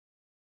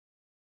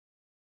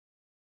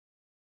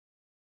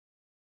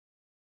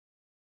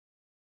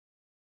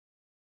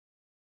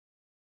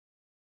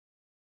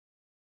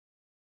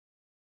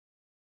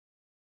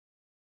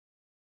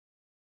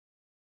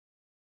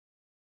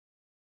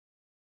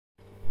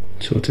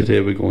So today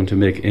we're going to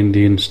make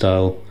Indian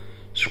style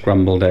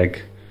scrambled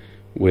egg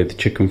with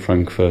chicken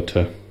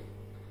frankfurter.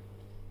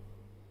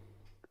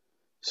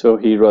 So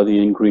here are the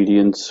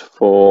ingredients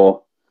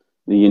for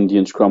the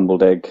Indian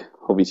scrambled egg.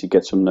 Obviously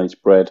get some nice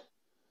bread.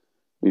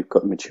 We've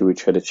got mature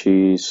cheddar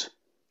cheese,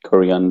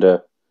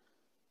 coriander,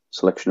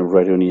 selection of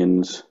red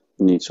onions.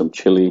 You need some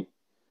chilli,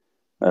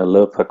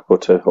 Lurpak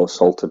butter or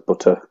salted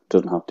butter,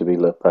 doesn't have to be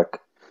Lurpak.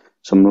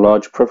 Some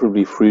large,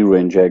 preferably free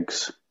range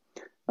eggs,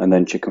 and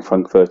then chicken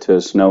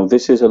frankfurters. Now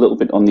this is a little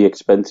bit on the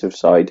expensive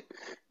side.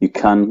 You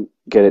can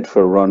get it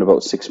for around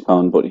about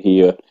 £6, but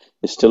here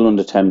it's still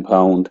under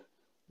 £10.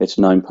 It's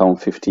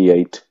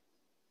 £9.58.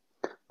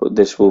 But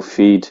this will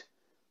feed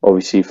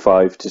obviously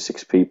 5 to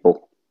 6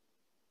 people.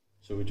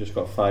 So we just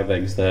got 5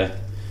 eggs there.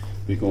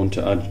 We're going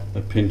to add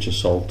a pinch of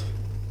salt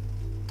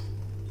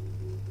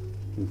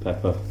and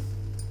pepper,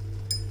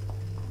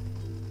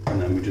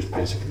 and then we're just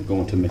basically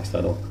going to mix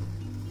that up.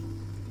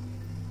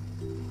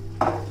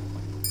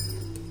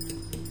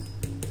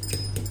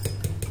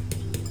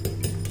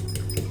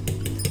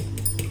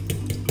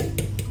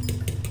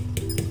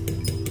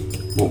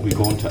 What we're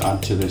going to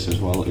add to this as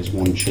well is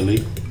 1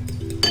 chilli.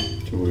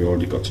 So we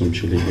already got some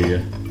chilli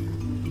here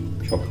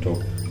chopped up.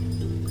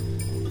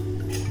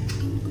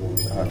 We're going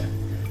to add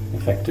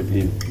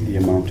effectively the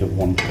amount of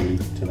 1 chilli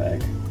to the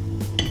egg.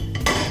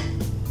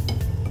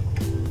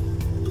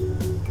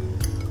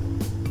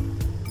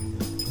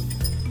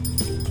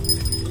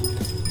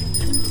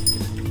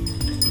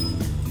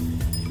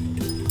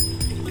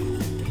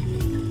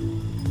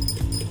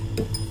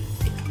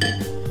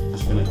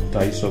 Just going to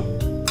dice up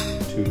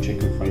 2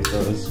 chicken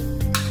frankfurters.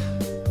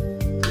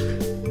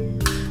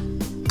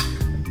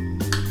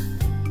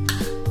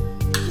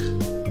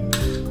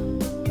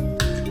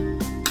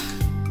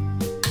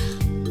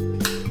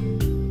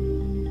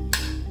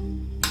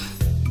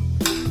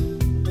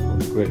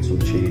 Grate some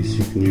cheese.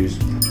 You can use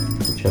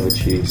whichever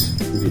cheese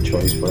of your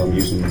choice, but I'm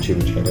using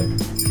mature cheddar. A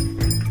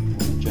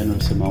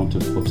generous amount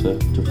of butter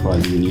to fry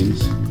the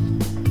onions.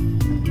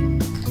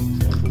 And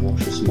to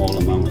wash a small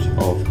amount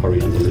of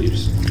coriander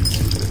leaves.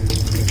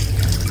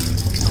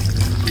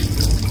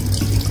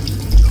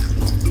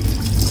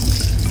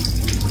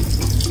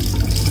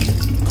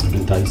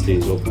 Dice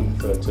these up,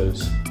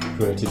 frankfurters,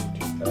 grated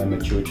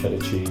mature cheddar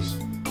cheese,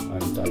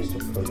 and diced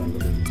up coriander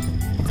leaves.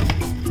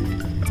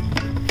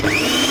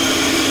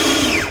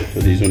 So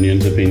these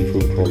onions have been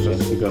food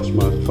processed to gas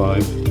mark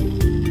 5.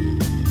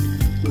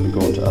 We're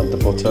going to add the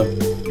butter.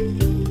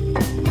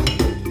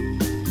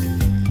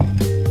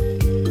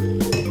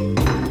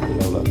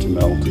 Allow that to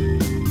melt,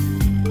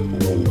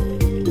 and then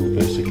we'll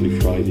basically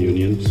fry the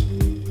onions.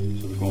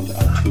 So we're going to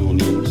add 2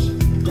 onions.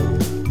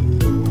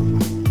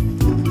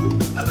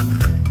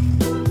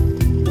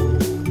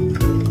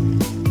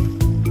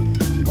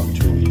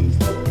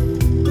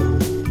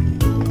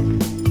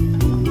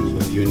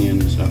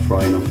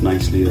 Frying off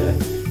nicely there.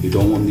 You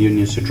don't want the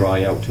onions to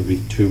dry out to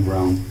be too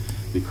brown,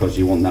 because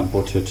you want that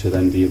butter to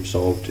then be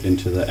absorbed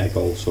into the egg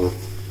also,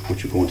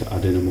 which we're going to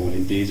add in a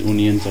moment. These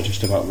onions are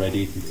just about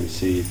ready. You can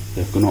see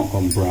they've not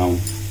gone brown,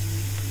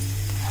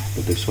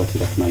 but they've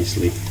sweated off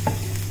nicely.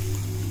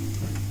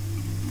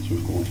 So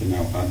we're going to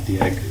now add the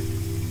egg.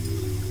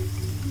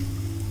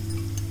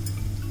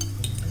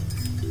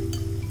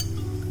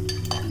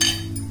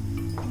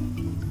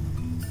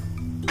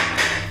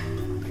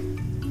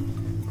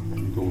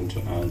 Going to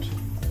add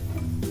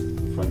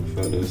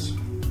frankfurters,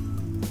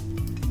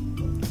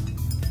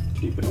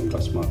 keep it on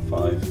gas mark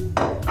 5,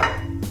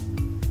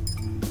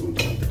 going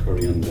to add the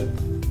coriander,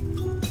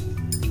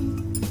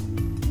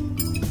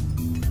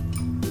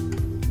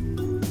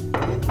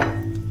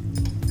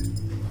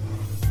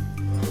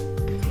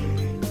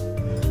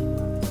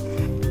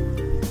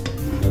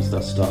 and as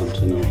that's starting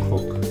to now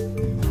cook,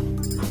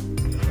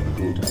 I'm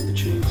going to add the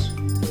cheese.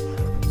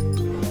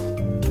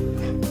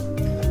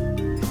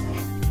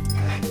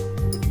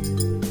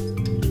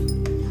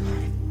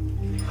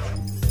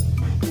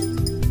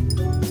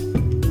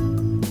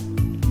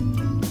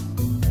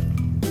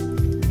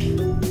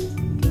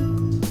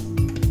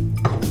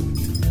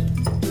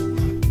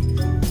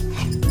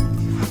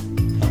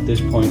 At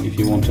this point, if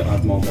you want to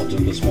add more butter,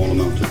 a small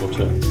amount of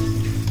butter,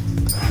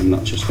 and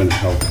that's just going to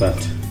help that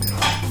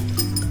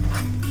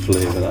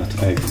flavour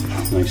that egg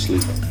nicely.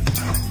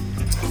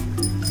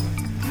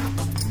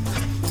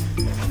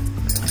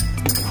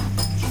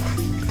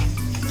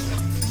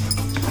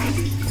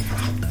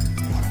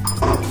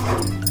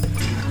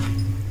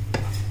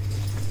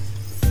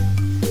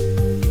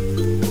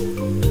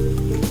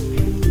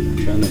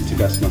 Turn it to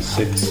gas mark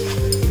 6,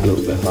 a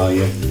little bit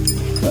higher.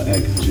 That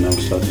egg has now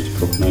started to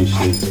cook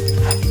nicely.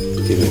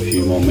 Give it a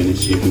few more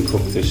minutes. You can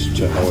cook this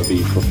to however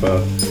you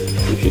prefer.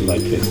 If you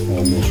like it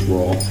almost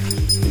raw,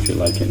 if you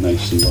like it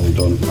nice and well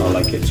done. I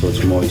like it so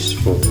it's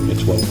moist but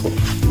it's well cooked.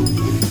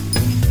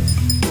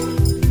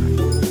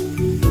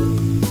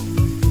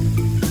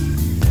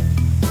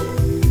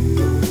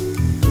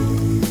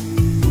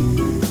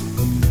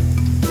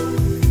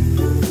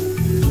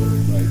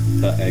 Right,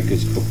 that egg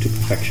is cooked to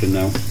perfection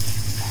now.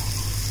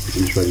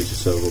 It's ready to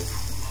serve up.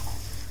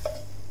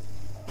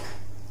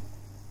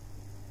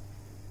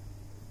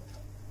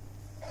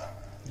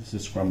 This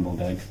is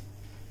scrambled egg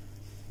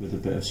with a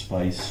bit of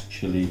spice,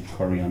 chilli,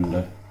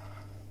 coriander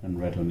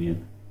and red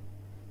onion.